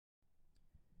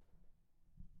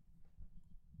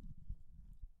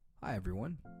Hi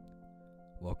everyone,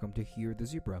 welcome to Hear the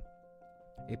Zebra,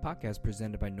 a podcast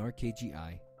presented by NORD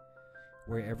KGI,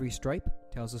 where every stripe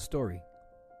tells a story.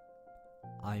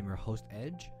 I am your host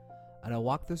Edge, and I'll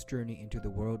walk this journey into the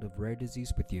world of rare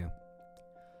disease with you.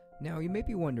 Now you may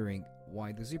be wondering,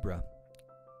 why the zebra?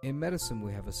 In medicine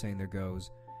we have a saying that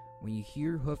goes, when you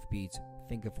hear hoofbeats,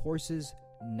 think of horses,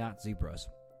 not zebras.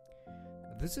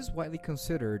 This is widely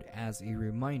considered as a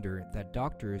reminder that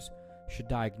doctors should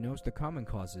diagnose the common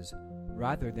causes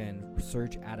rather than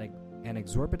search at an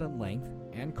exorbitant length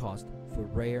and cost for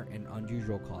rare and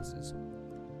unusual causes.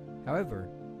 However,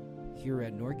 here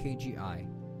at NORD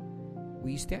KGI,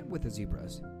 we stand with the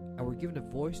zebras and we're given a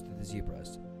voice to the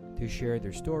zebras to share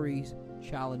their stories,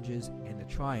 challenges, and the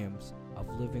triumphs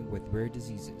of living with rare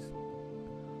diseases.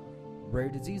 Rare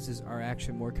diseases are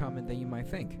actually more common than you might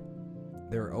think.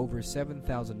 There are over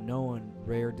 7,000 known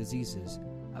rare diseases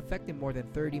affecting more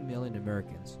than 30 million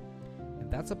Americans,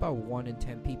 and that's about 1 in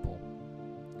 10 people.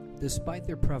 Despite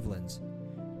their prevalence,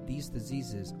 these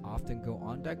diseases often go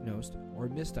undiagnosed or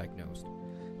misdiagnosed,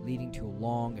 leading to a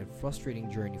long and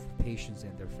frustrating journey for patients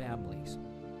and their families.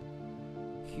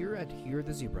 Here at Hear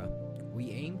the Zebra,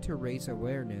 we aim to raise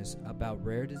awareness about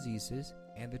rare diseases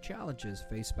and the challenges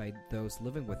faced by those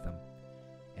living with them.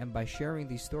 And by sharing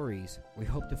these stories, we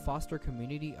hope to foster a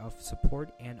community of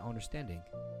support and understanding.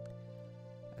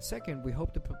 Second, we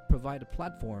hope to provide a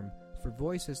platform for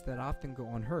voices that often go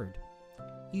unheard.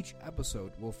 Each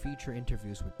episode will feature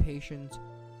interviews with patients,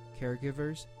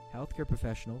 caregivers, healthcare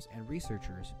professionals, and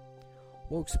researchers.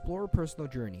 We'll explore personal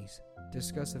journeys,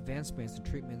 discuss advancements in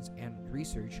treatments and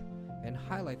research, and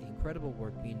highlight the incredible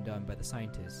work being done by the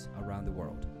scientists around the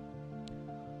world.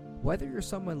 Whether you're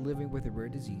someone living with a rare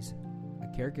disease, a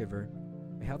caregiver,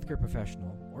 a healthcare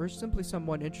professional, or simply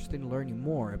someone interested in learning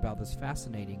more about this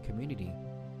fascinating community,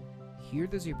 Hear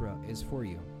the Zebra is for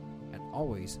you, and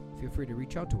always feel free to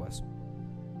reach out to us.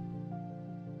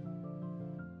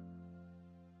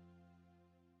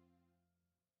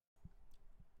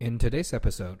 In today's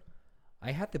episode,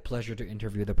 I had the pleasure to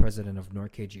interview the president of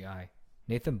NORD KGI,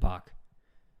 Nathan Bach.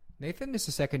 Nathan is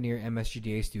a second-year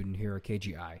MSGDA student here at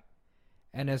KGI,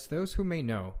 and as those who may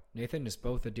know, Nathan is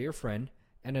both a dear friend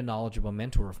and a knowledgeable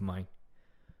mentor of mine.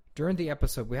 During the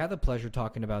episode, we had the pleasure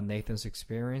talking about Nathan's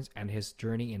experience and his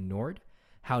journey in NORD,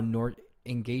 how NORD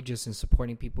engages in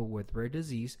supporting people with rare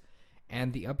disease,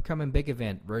 and the upcoming big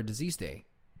event, Rare Disease Day.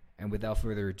 And without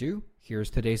further ado, here's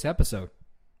today's episode.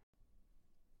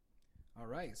 All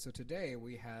right, so today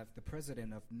we have the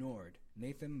president of NORD,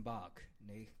 Nathan Bach,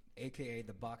 a.k.a.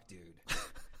 the Bach Dude.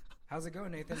 How's it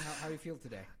going, Nathan? How do you feel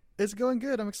today? It's going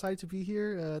good. I'm excited to be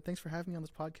here. Thanks for having me on this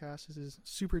podcast. This is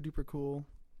super duper cool.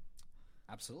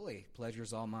 Absolutely.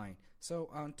 Pleasure's all mine. So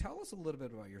tell us a little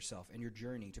bit about yourself and your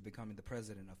journey to becoming the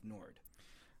president of NORD.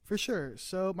 For sure.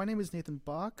 So my name is Nathan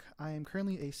Bach. I am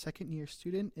currently a second-year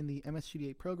student in the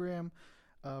MSGDA program.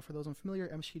 For those unfamiliar,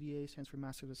 MSGDA stands for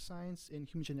Master of Science in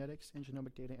Human Genetics and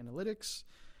Genomic Data Analytics.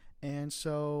 And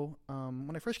so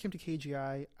when I first came to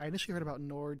KGI, I initially heard about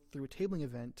NORD through a tabling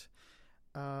event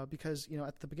because,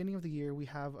 at the beginning of the year, we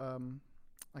have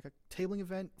like a tabling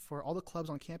event for all the clubs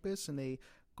on campus, and they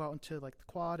go out into like the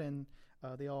quad and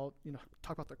they all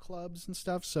talk about their clubs and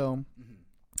stuff. So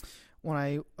when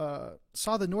I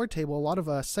saw the NORD table, a lot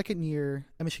of second year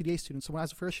MSGDA students, so when I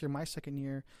was a first year, my second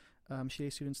year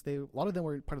MSGDA students, a lot of them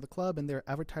were part of the club, and they're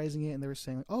advertising it, and they were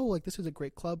saying, oh, like this is a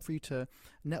great club for you to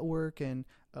network and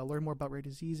learn more about rare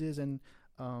diseases. And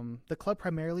the club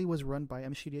primarily was run by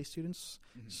MSGDA students,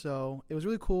 so it was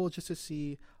really cool just to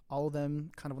see all of them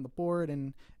kind of on the board, and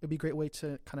it would be a great way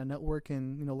to kind of network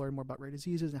and learn more about rare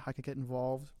diseases and how I could get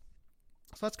involved.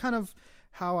 So that's kind of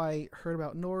how I heard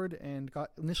about NORD and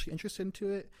got initially interested into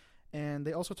it. And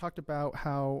they also talked about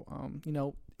how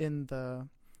in the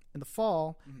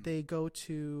fall they go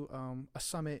to a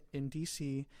summit in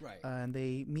DC, right, and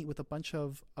they meet with a bunch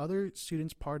of other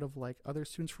students, part of like other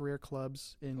Students for Rare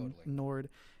clubs in NORD.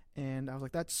 And I was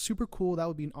like, that's super cool. That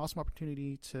would be an awesome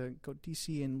opportunity to go to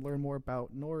DC and learn more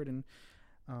about NORD and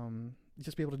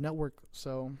just be able to network.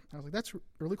 So I was like, that's a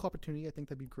really cool opportunity. I think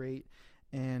that'd be great.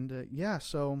 And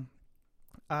so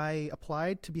I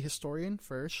applied to be historian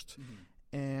first,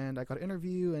 and I got an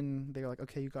interview, and they were like,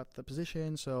 okay, you got the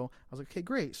position. So I was like, okay,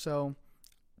 great. So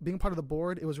being part of the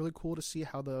board, it was really cool to see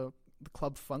how the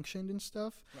club functioned and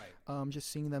stuff. Right.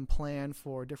 Just seeing them plan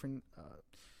for different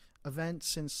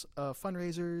events and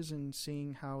fundraisers, and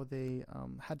seeing how they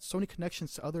had so many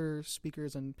connections to other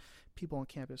speakers and people on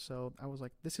campus. So I was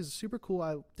like, this is super cool.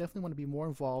 I definitely want to be more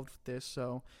involved with this.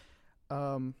 So,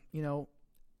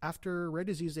 after Rare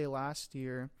Disease Day last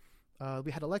year,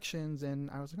 we had elections, and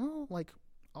I was like,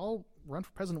 I'll run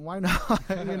for president. Why not?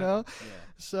 Yeah.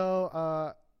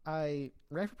 So I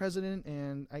ran for president,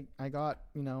 and I got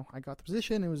the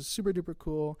position. It was super duper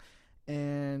cool,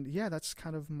 and yeah, that's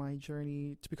kind of my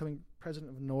journey to becoming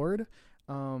president of NORD.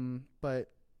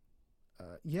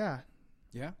 Yeah.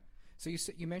 Yeah. So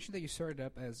you mentioned that you started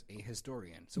up as a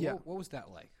historian. So Yeah. what was that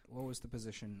like? What was the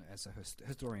position as a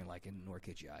historian like in NORD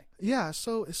KGI? Yeah,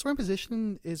 so historian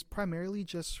position is primarily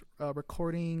just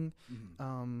recording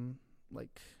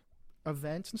like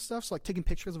events and stuff. So like taking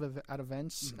pictures of at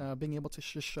events, being able to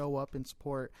just show up and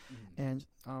support, and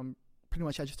pretty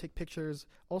much I just take pictures.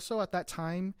 Also at that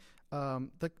time,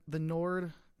 the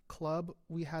NORD club,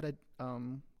 we had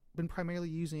been primarily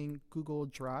using Google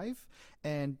Drive,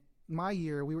 and my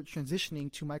year we were transitioning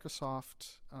to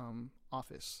Microsoft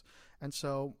Office, and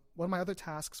so one of my other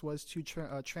tasks was to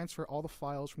transfer all the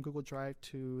files from Google Drive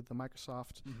to the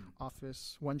Microsoft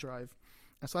Office OneDrive,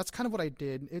 and so that's kind of what I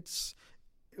did. It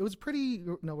was a pretty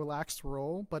relaxed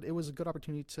role, but it was a good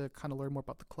opportunity to kind of learn more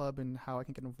about the club and how I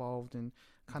can get involved and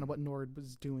kind of what NORD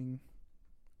was doing.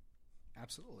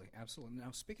 Absolutely.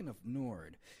 Now, speaking of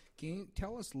NORD, can you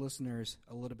tell us listeners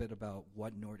a little bit about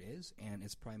what NORD is and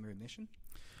its primary mission?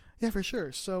 Yeah, for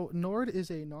sure. So NORD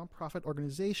is a nonprofit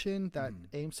organization that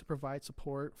aims to provide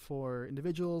support for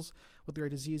individuals with rare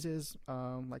diseases,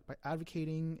 like by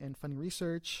advocating and funding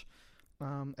research,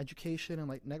 education, and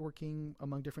like networking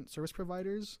among different service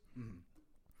providers.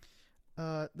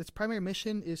 Its primary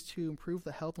mission is to improve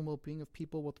the health and well-being of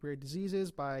people with rare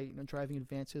diseases by driving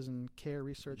advances in care,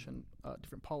 research, and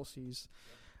different policies.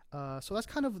 So that's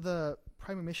kind of the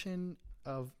primary mission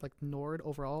of like NORD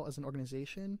overall as an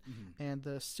organization. And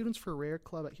the Students for Rare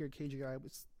Club here at KGI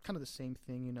was kind of the same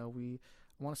thing. We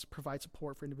want to provide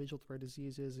support for individuals with rare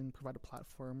diseases and provide a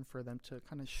platform for them to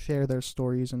kind of share their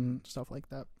stories and stuff like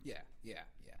that. Yeah.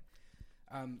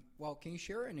 Well, can you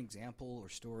share an example or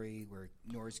story where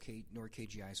NORD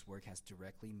KGI's work has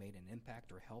directly made an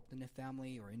impact or helped in a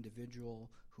family or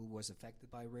individual who was affected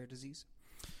by rare disease?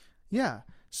 Yeah.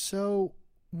 So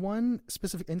one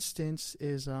specific instance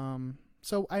is,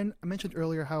 so I mentioned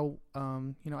earlier how,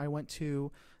 I went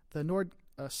to the NORD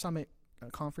Summit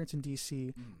conference in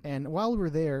DC, and while we were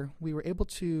there, we were able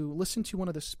to listen to one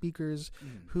of the speakers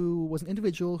who was an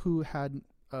individual who had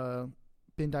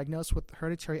been diagnosed with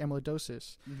hereditary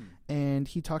amyloidosis, and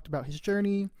he talked about his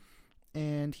journey,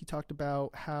 and he talked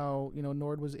about how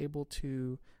NORD was able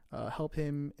to help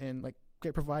him and like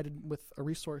get provided with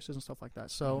resources and stuff like that.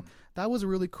 So that was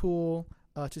really cool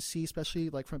to see, especially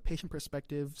like from a patient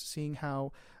perspective, seeing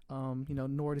how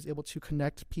NORD is able to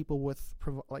connect people with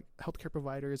like healthcare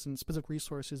providers and specific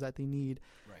resources that they need.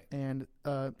 Right. And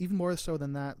even more so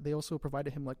than that, they also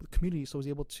provided him like with community, so he was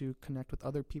able to connect with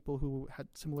other people who had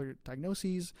similar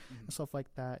diagnoses and stuff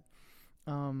like that.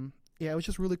 It was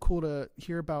just really cool to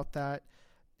hear about that.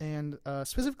 And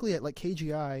specifically at like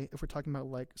KGI, if we're talking about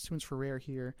like Students for Rare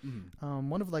here,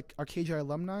 one of like our KGI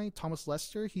alumni, Thomas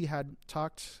Lester, he had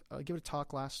gave a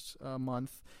talk last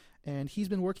month, and he's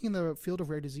been working in the field of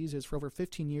rare diseases for over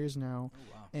 15 years now. Oh,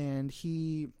 wow. And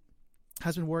he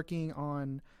has been working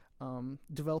on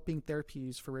developing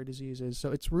therapies for rare diseases.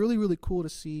 So it's really, really cool to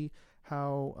see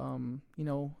how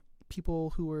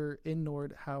people who are in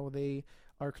NORD, how they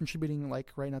are contributing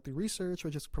like right now through research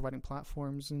or just providing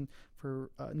platforms and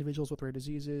for individuals with rare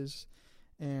diseases.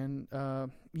 And so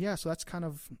that's kind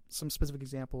of some specific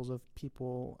examples of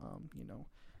people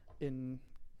in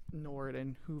NORD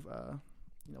and who've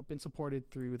been supported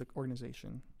through the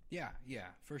organization. Yeah,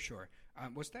 for sure.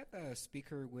 Was that the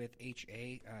speaker with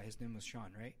HA? His name was Sean,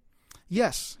 right?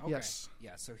 Yes. Okay. Yes.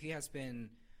 Yeah, so he has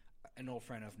been an old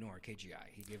friend of NORD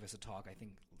KGI. He gave us a talk, I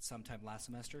think, sometime last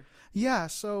semester. Yeah,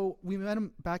 so we met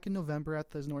him back in November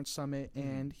at the NORD Summit,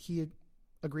 and he had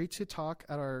agreed to talk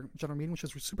at our general meeting, which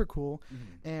was super cool.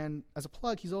 And as a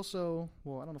plug, he's also,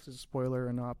 well, I don't know if this is a spoiler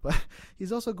or not, but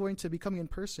he's also going to be coming in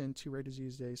person to Rare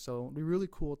Disease Day. So it'd be really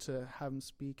cool to have him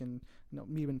speak and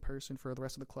meet him in person for the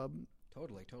rest of the club.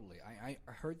 Totally. I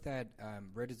heard that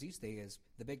Rare Disease Day is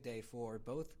the big day for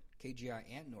both KGI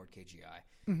and NORD KGI.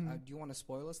 Do you want to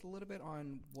spoil us a little bit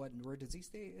on what Rare Disease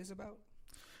Day is about?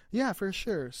 Yeah, for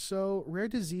sure. So Rare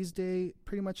Disease Day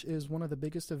pretty much is one of the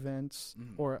biggest events,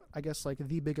 or I guess like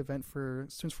the big event for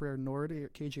Students for Rare NORD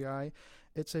at KGI.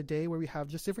 It's a day where we have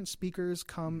just different speakers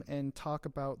come and talk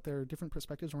about their different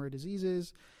perspectives on rare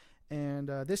diseases. And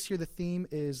this year the theme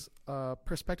is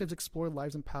Perspectives Explored,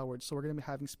 Lives Empowered. So we're going to be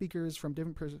having speakers from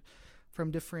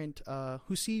different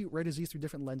who see rare disease through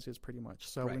different lenses pretty much.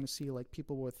 So we're going to see like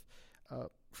people with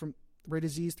from rare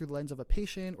disease through the lens of a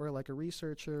patient or like a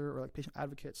researcher or like patient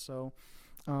advocate. So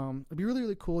it'd be really,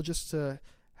 really cool just to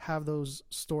have those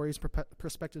stories,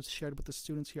 perspectives shared with the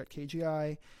students here at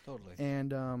KGI. Totally.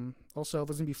 And also,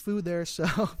 there's going to be food there. So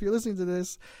if you're listening to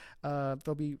this,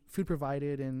 there'll be food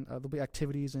provided, and there'll be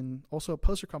activities, and also a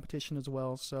poster competition as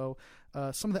well. So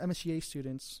some of the MSGA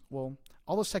students, well,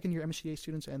 all the second-year MSGA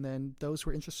students, and then those who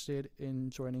are interested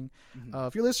in joining,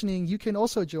 if you're listening, you can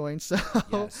also join. So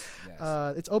Yes.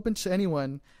 it's open to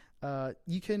anyone.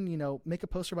 You can, make a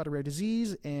poster about a rare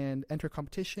disease and enter a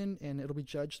competition, and it'll be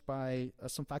judged by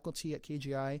some faculty at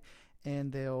KGI,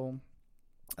 and they'll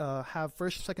have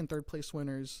first, second, third place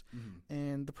winners.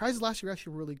 And the prizes last year were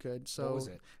actually really good. So What was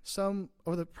it? some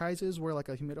of the prizes were like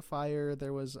a humidifier.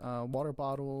 There was water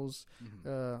bottles.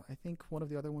 I think one of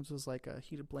the other ones was like a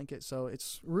heated blanket. So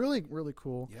it's really, really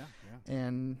cool. Yeah.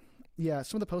 And yeah,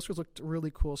 some of the posters looked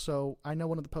really cool. So I know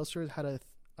one of the posters had a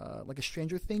like a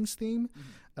Stranger Things theme.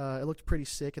 It looked pretty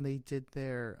sick, and they did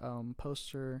their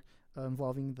poster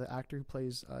involving the actor who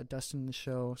plays Dustin in the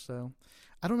show. So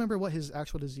I don't remember what his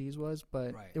actual disease was,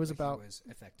 but it was about. He was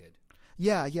affected.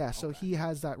 Yeah. So he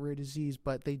has that rare disease,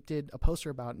 but they did a poster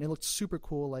about it, and it looked super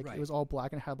cool. Like it was all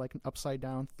black and had like an upside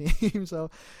down theme. So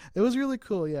it was really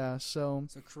cool. Yeah. So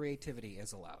creativity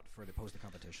is allowed for the poster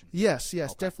competition. Yes,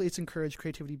 definitely. It's encouraged.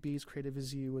 Creativity be as creative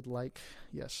as you would like.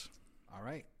 Yes.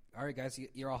 All right, guys,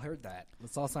 you all heard that.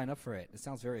 Let's all sign up for it. It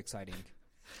sounds very exciting.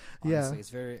 Honestly, it's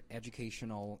very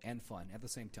educational and fun at the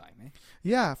same time.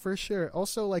 Yeah, for sure.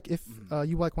 Also, like if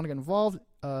you want to get involved,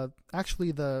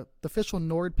 actually the official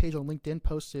NORD page on LinkedIn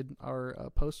posted our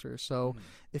poster. So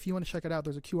if you want to check it out,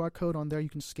 there's a QR code on there you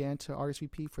can scan to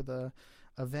RSVP for the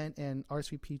event and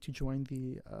RSVP to join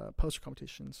the poster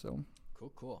competition. So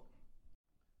cool.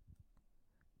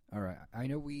 All right. I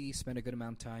know we spent a good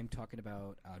amount of time talking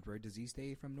about Rare Disease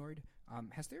Day from NORD.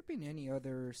 Has there been any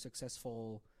other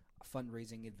successful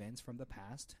fundraising events from the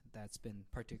past that's been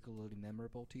particularly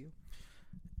memorable to you?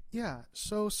 Yeah.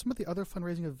 So some of the other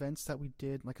fundraising events that we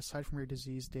did, like aside from Rare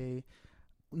Disease Day,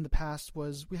 in the past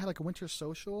was we had like a winter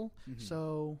social.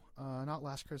 So not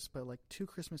last Christmas, but like 2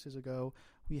 Christmases ago,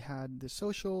 we had the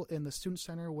social in the student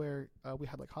center where we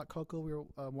had like hot cocoa. We were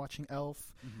watching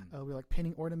Elf. We were like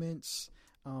painting ornaments.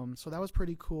 So that was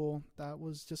pretty cool. That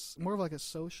was just more of like a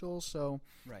social. So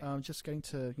just getting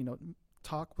to,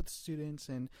 talk with students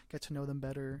and get to know them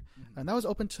better. And that was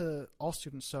open to all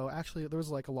students. So actually there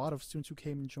was like a lot of students who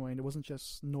came and joined. It wasn't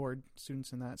just NORD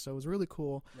students in that. So it was really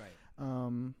cool.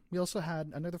 We also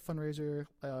had another fundraiser,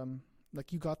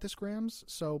 like You Got This Grams.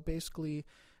 So basically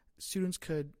students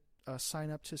could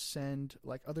sign up to send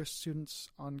like other students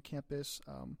on campus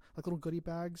like little goodie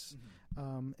bags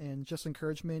and just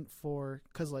encouragement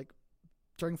because like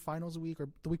during finals week or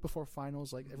the week before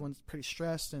finals, like everyone's pretty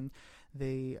stressed and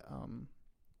they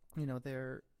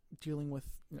they're dealing with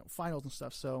finals and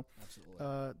stuff. So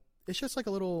it's just like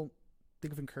a little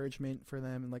thing of encouragement for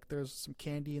them, and like there's some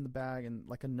candy in the bag and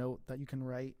like a note that you can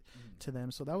write to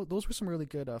them. So those were some really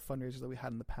good fundraisers that we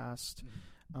had in the past.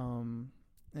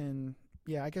 And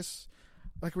yeah, I guess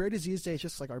like Rare Disease Day is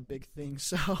just like our big thing.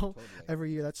 So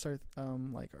every year that's our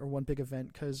like our one big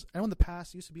event, because I know in the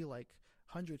past it used to be like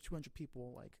 100, 200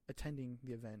 people like attending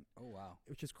the event. Oh wow,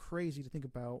 which is crazy to think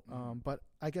about. But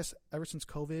I guess ever since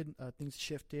COVID, things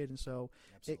shifted, and so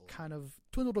it kind of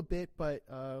dwindled a bit. But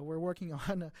we're working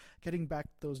on getting back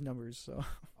those numbers. So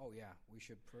oh yeah, we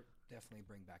should definitely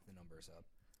bring back the numbers up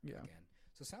again.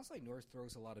 So it sounds like NORD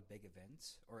throws a lot of big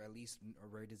events, or at least a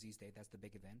Rare Disease Day, that's the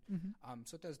big event.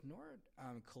 So does NORD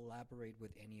collaborate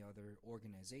with any other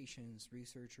organizations,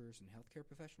 researchers, and healthcare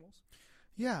professionals?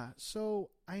 Yeah, so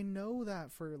I know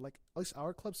that for like at least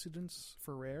our club students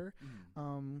for Rare,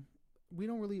 we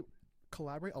don't really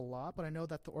collaborate a lot, but I know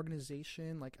that the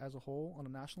organization, like as a whole on a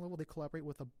national level, they collaborate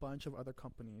with a bunch of other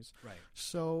companies.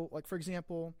 So like for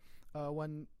example,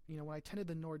 when I attended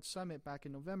the NORD Summit back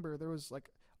in November, there was like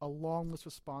a long list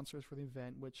of sponsors for the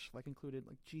event, which like included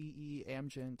like GE,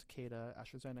 Amgen, Takeda,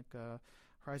 AstraZeneca,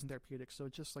 Horizon Therapeutics. So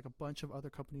just like a bunch of other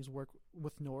companies work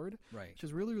with NORD, which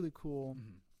is really, really cool.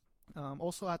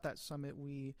 Also at that summit,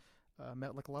 we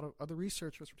met like a lot of other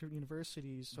researchers from different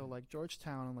universities. So like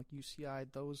Georgetown and like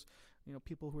UCI, those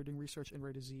people who are doing research in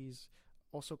rare disease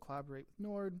also collaborate with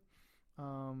NORD.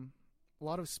 A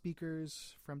lot of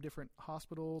speakers from different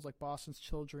hospitals like Boston's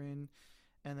Children,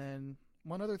 and then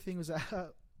one other thing was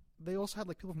that they also had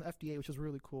like people from the FDA, which was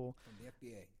really cool. From the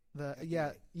FDA. The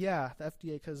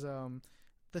FDA, because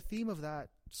the theme of that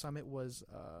summit was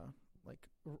like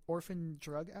Orphan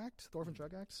Drug Act, the Orphan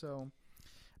Drug Act. So,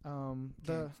 Can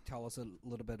you tell us a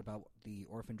little bit about the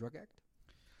Orphan Drug Act?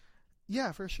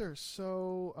 Yeah, for sure.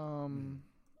 So,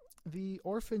 the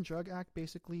Orphan Drug Act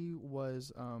basically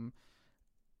was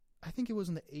I think it was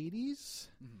in the 80s.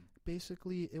 Mm-hmm.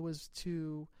 Basically, it was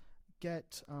to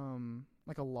get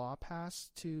like a law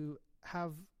passed to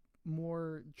have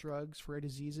more drugs for rare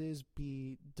diseases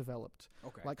be developed,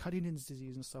 Okay. like Huntington's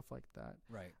disease and stuff like that.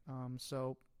 Right.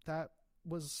 So that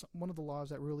was one of the laws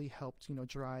that really helped,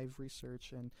 drive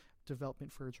research and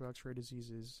development for drugs for rare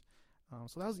diseases.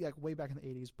 So that was way back in the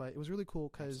 80s, but it was really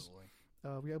cool because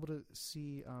we were able to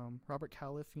see Robert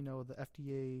Califf, the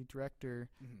FDA director,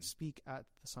 Mm-hmm. speak at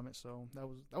the summit. So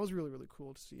that was really, really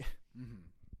cool to see. Mm-hmm.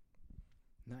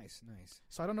 Nice.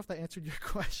 So I don't know if that answered your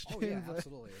question. Oh, yeah, but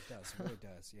absolutely. It does. It really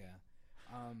does,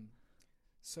 yeah.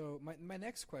 So my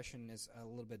next question is a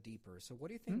little bit deeper. So what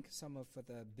do you think some of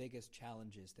the biggest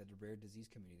challenges that the rare disease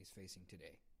community is facing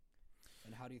today?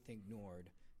 And how do you think NORD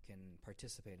can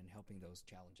participate in helping those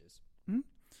challenges? Mm-hmm.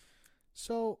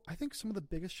 So I think some of the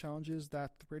biggest challenges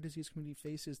that the rare disease community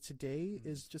faces today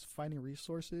is just finding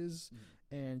resources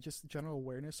and just general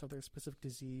awareness of their specific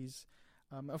disease.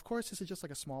 Of course, this is just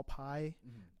like a small pie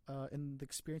in the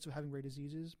experience of having rare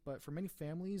diseases, but for many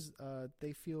families,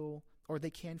 they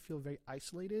can feel very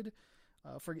isolated.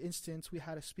 For instance, we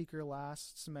had a speaker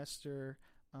last semester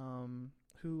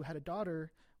who had a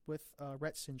daughter with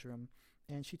Rett syndrome,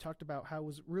 and she talked about how it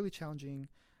was really challenging.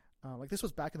 This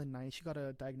was back in the 90s. She got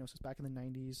a diagnosis back in the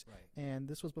 90s, right. And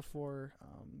this was before,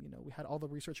 we had all the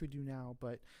research we do now.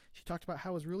 But she talked about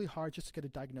how it was really hard just to get a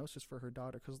diagnosis for her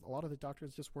daughter because a lot of the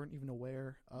doctors just weren't even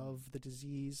aware of the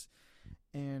disease.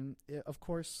 And of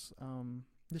course,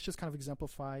 this just kind of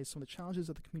exemplifies some of the challenges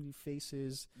that the community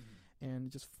faces.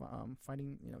 And just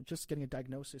finding, just getting a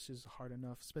diagnosis is hard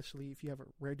enough, especially if you have a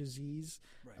rare disease.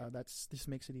 Right. This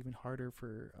makes it even harder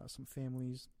for some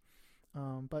families.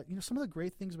 But some of the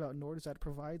great things about NORD is that it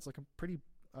provides like a pretty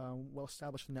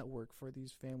well-established network for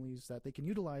these families that they can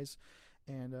utilize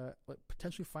and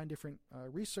potentially find different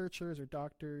researchers or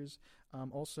doctors,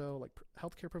 also like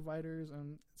healthcare providers,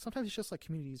 and sometimes it's just like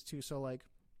communities too. So like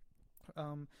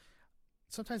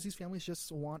sometimes these families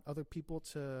just want other people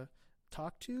to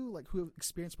talk to, like who have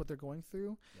experienced what they're going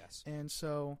through. Yes. And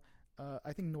so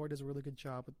I think NORD does a really good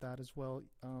job with that as well.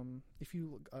 If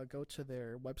you go to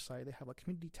their website, they have a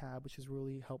community tab, which is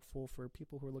really helpful for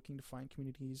people who are looking to find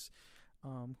communities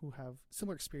who have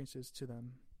similar experiences to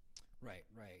them. Right.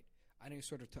 I know you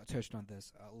sort of touched on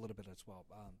this a little bit as well.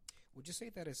 Would you say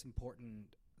that it's important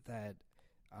that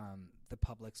the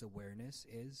public's awareness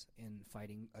is in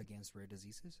fighting against rare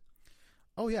diseases?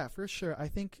 Oh, yeah, for sure. I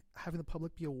think having the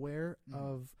public be aware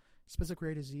of specific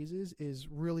rare diseases is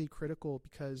really critical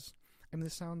because,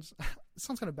 this sounds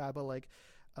kind of bad, but like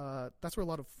that's where a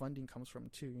lot of funding comes from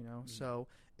too, So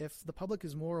if the public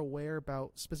is more aware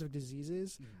about specific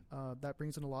diseases, that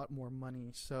brings in a lot more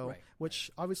money. So,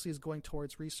 which obviously is going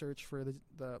towards research for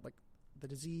the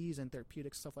disease and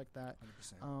therapeutics, stuff like that.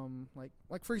 100%.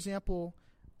 Like for example,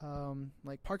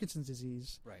 like Parkinson's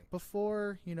disease. Right.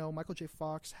 Before, Michael J.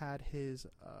 Fox had his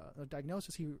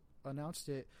diagnosis, he announced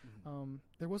it.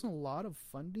 There wasn't a lot of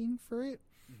funding for it.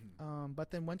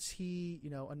 But then once he,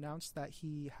 announced that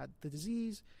he had the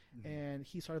disease and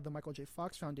he started the Michael J.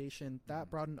 Fox Foundation, that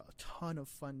brought in a ton of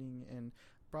funding and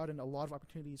brought in a lot of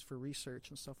opportunities for research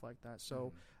and stuff like that.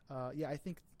 So, I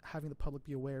think having the public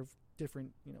be aware of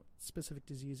different, specific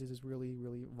diseases is really,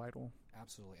 really vital.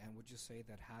 Absolutely. And would you say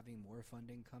that having more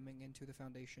funding coming into the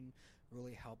foundation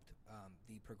really helped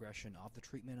the progression of the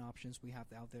treatment options we have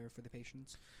out there for the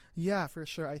patients? Yeah, for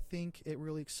sure. I think it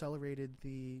really accelerated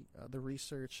the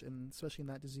research, and especially in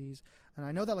that disease. And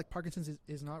I know that like Parkinson's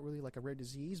is not really like a rare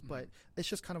disease, but it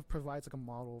just kind of provides like a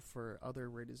model for other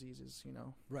rare diseases,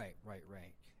 Right.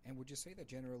 And would you say that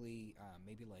generally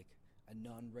maybe like a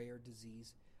non-rare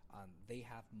disease, they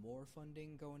have more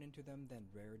funding going into them than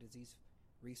rare disease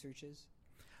researches?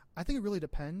 I think it really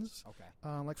depends.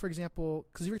 Okay. Like for example,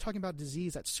 because if you're talking about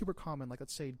disease that's super common, like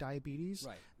let's say diabetes,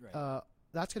 right.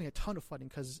 That's getting a ton of funding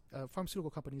because pharmaceutical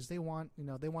companies, they want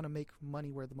to make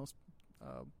money where the most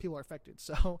people are affected.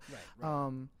 So,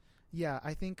 right.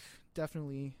 I think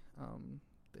definitely,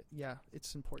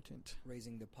 it's important.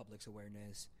 Raising the public's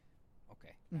awareness.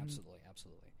 Okay, absolutely.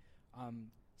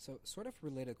 So sort of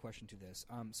related question to this.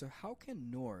 So how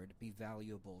can NORD be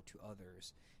valuable to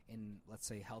others in, let's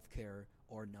say, healthcare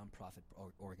or nonprofit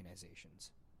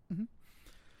organizations?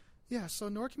 Yeah, so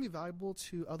NORD can be valuable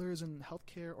to others in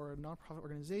healthcare or nonprofit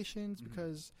organizations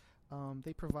because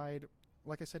they provide,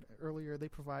 like I said earlier, they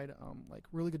provide like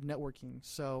really good networking.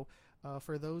 So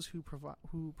for those who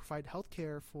provide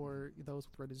healthcare for those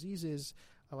with rare diseases,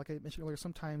 like I mentioned earlier,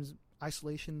 sometimes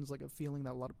isolation is like a feeling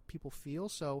that a lot of people feel.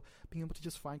 So being able to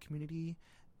just find community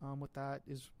with that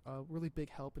is a really big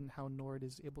help in how NORD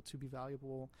is able to be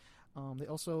valuable. They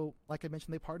also, like I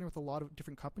mentioned, they partner with a lot of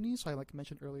different companies. So I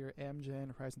mentioned earlier,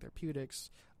 Amgen, Horizon Therapeutics.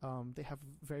 They have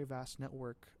a very vast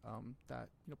network that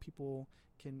people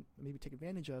can maybe take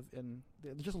advantage of, and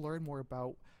they just learn more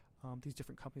about these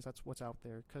different companies. That's what's out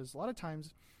there. Because a lot of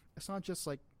times, it's not just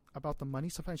like about the money.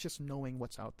 Sometimes just knowing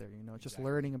what's out there. Just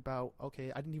learning about.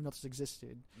 Okay, I didn't even know this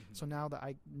existed. Mm-hmm. So now that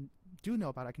I do know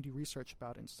about it, I can do research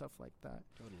about it and stuff like that.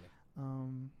 Totally.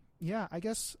 Yeah, I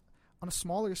guess on a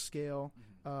smaller scale,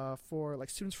 Mm-hmm. for like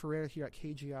Students for Rare here at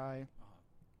KGI,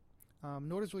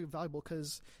 NORD is really valuable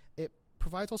because it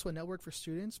provides also a network for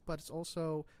students, but it's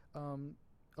also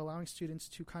allowing students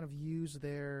to kind of use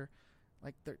their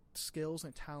skills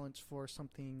and talents for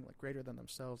something like greater than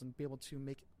themselves and be able to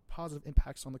make positive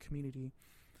impacts on the community.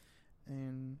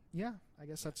 And yeah, I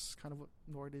guess that's kind of what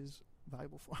NORD is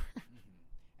valuable for.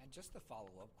 Mm-hmm. And just a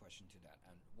follow-up question to that,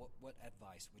 and what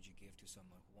advice would you give to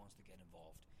someone who wants to get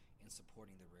involved in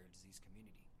supporting the rare disease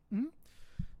community? Mm-hmm.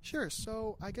 Sure.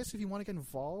 So I guess if you want to get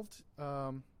involved,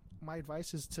 my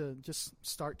advice is to just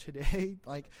start today.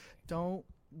 Don't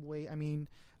wait. I mean,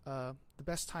 the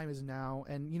best time is now,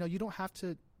 and you don't have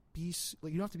to be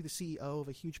you don't have to be the CEO of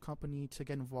a huge company to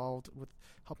get involved with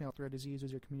helping out the rare disease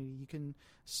with your community. You can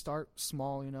start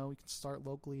small. You can start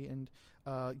locally, and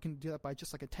you can do that by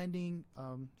just attending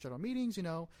general meetings.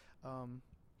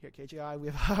 Here at KGI, we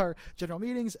have our general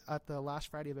meetings at the last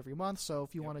Friday of every month. So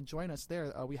if you want to join us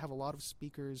there, we have a lot of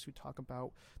speakers who talk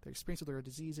about their experience with rare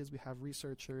diseases. We have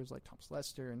researchers like Thomas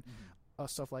Lester and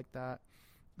stuff like that.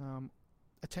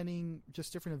 Attending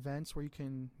just different events where you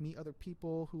can meet other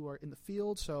people who are in the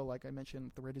field. So like I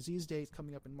mentioned, the Rare Disease Day is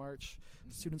coming up in March.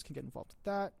 Students can get involved with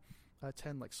that.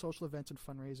 Attend social events and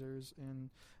fundraisers. And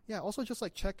yeah, also just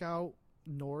check out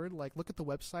NORD. Look at the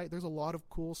website. There's a lot of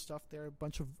cool stuff there, a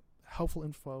bunch of helpful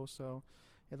info. So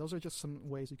yeah, those are just some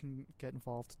ways you can get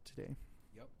involved today.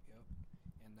 Yep.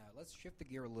 And let's shift the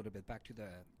gear a little bit back to the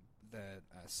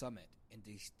summit in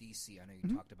DC. I know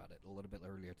you talked about it a little bit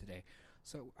earlier today.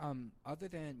 So other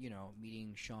than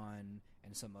meeting Sean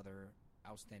and some other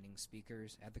outstanding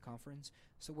speakers at the conference,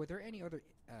 so were there any other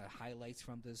highlights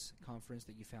from this conference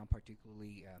that you found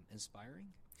particularly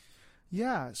inspiring?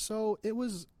 Yeah, so it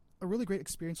was a really great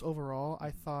experience overall.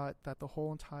 I thought that the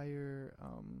whole entire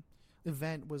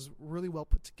event was really well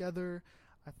put together.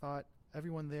 I thought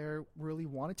everyone there really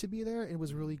wanted to be there. It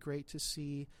was really great to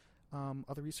see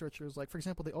other researchers. For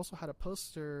example, they also had a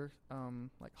poster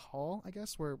hall, I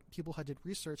guess, where people had did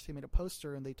research. They made a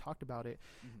poster and they talked about it.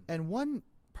 And one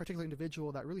particular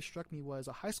individual that really struck me was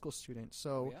a high school student.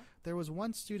 So there was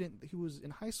one student who was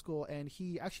in high school, and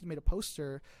he actually made a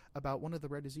poster about one of the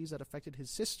rare diseases that affected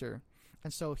his sister.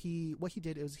 And so what he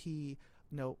did is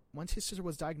once his sister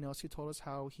was diagnosed, he told us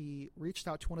how he reached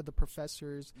out to one of the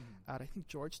professors at, I think,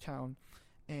 Georgetown,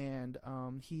 and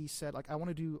he said, I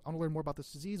want to learn more about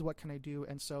this disease. What can I do?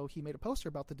 And so he made a poster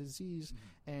about the disease,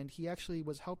 and he actually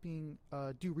was helping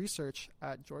do research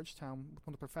at Georgetown with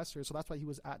one of the professors. So that's why he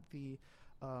was at the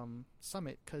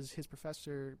summit, because his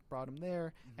professor brought him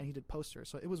there, and he did posters.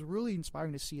 So it was really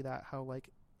inspiring to see that, how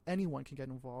anyone can get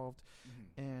involved.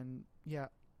 And yeah,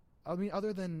 I mean,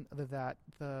 other than that,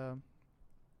 the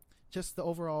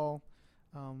overall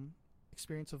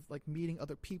experience of meeting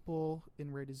other people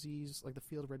in rare disease, the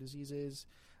field of rare diseases,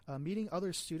 meeting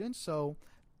other students. So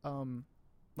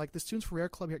the Students for Rare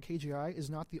Club here at KGI is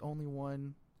not the only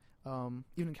one,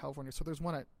 even in California. So there's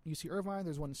one at UC Irvine,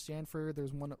 there's one in Stanford,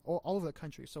 there's one all over the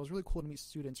country. So it was really cool to meet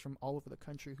students from all over the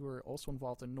country who are also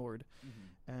involved in NORD.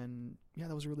 And yeah,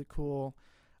 that was really cool.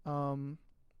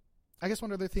 I guess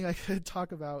one other thing I could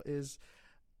talk about is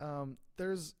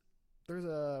there's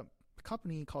a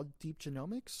company called Deep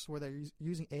Genomics where they're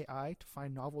using AI to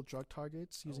find novel drug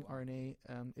targets using RNA.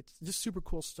 It's just super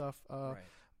cool stuff.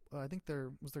 I think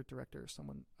was their director or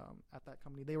someone at that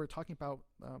company. They were talking about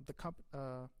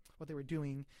what they were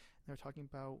doing. They were talking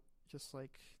about just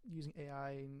using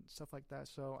AI and stuff like that.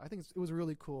 So I think it was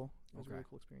really cool. It was a really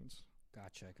cool experience.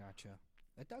 Gotcha.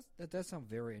 That does sound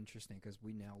very interesting, because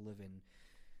we now live in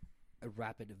a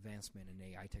rapid advancement in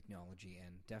AI technology,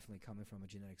 and definitely coming from a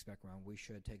genetics background, we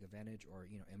should take advantage or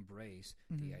embrace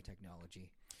the AI technology.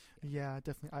 Yeah,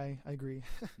 definitely. I agree.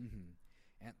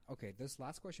 And okay, this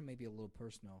last question may be a little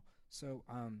personal. So,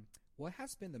 what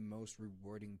has been the most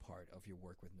rewarding part of your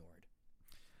work with NORD?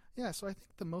 Yeah, so I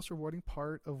think the most rewarding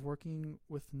part of working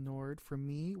with NORD for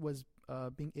me was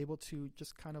being able to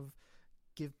just kind of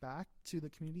give back to the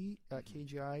community at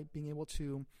KGI, being able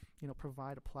to,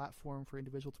 provide a platform for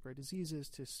individuals with rare diseases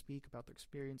to speak about their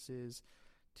experiences,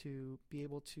 to be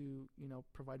able to,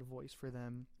 provide a voice for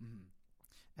them,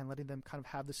 and letting them kind of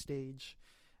have the stage.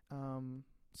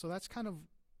 So that's kind of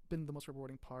been the most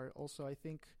rewarding part. Also, I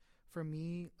think for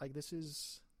me, like, this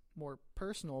is more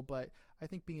personal, but I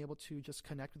think being able to just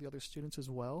connect with the other students as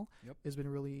well has been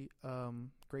really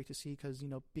great to see, because,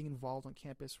 being involved on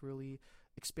campus really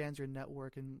expands your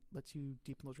network and lets you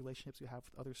deepen those relationships you have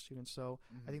with other students. So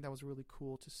I think that was really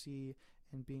cool to see,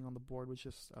 and being on the board was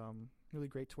just really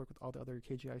great to work with all the other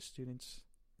KGI students.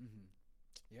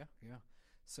 Yeah.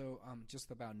 So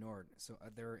just about NORD. So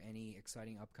are there any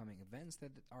exciting upcoming events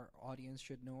that our audience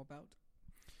should know about?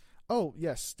 Oh,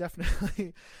 yes,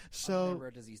 definitely. So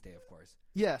Rare Disease Day, of course.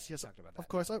 Yes, We talked about that. of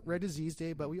course, Rare Disease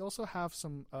Day, but we also have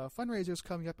some fundraisers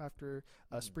coming up after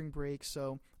spring break.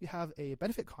 So we have a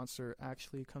benefit concert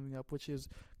actually coming up, which is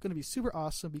going to be super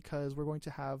awesome, because we're going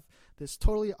to have this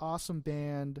totally awesome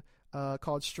band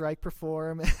called Strike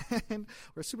perform, and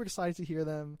we're super excited to hear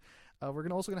them. We're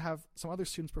also going to have some other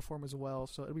students perform as well,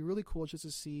 so it'll be really cool just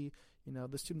to see,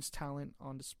 the students' talent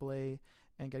on display,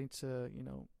 and getting to,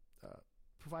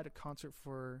 provide a concert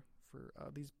for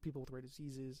these people with rare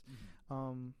diseases.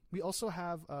 We also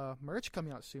have merch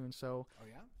coming out soon. So,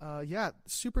 yeah,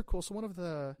 super cool. So one of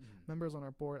the members on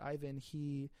our board, Ivan,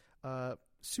 he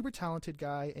super talented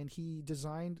guy, and he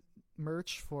designed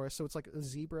merch for us. So it's like a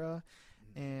zebra,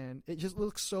 and it just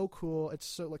looks so cool. It's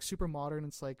so super modern.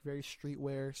 It's like very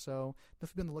streetwear. So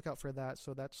definitely be on the lookout for that.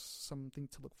 So that's something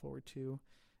to look forward to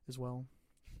as well.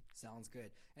 Sounds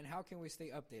good. And how can we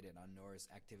stay updated on NORD's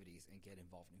activities and get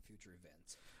involved in future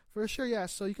events? For sure, yeah.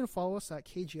 So you can follow us at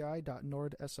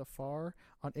kgi.nordsfr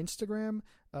on Instagram.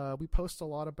 We post a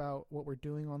lot about what we're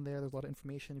doing on there. There's a lot of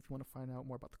information if you want to find out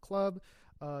more about the club.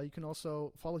 You can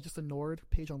also follow just the NORD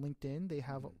page on LinkedIn. They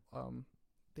have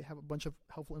a bunch of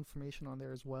helpful information on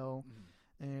there as well.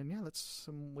 And yeah, that's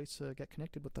some ways to get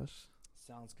connected with us.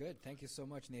 Sounds good. Thank you so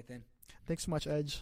much, Nathan. Thanks so much, Edge.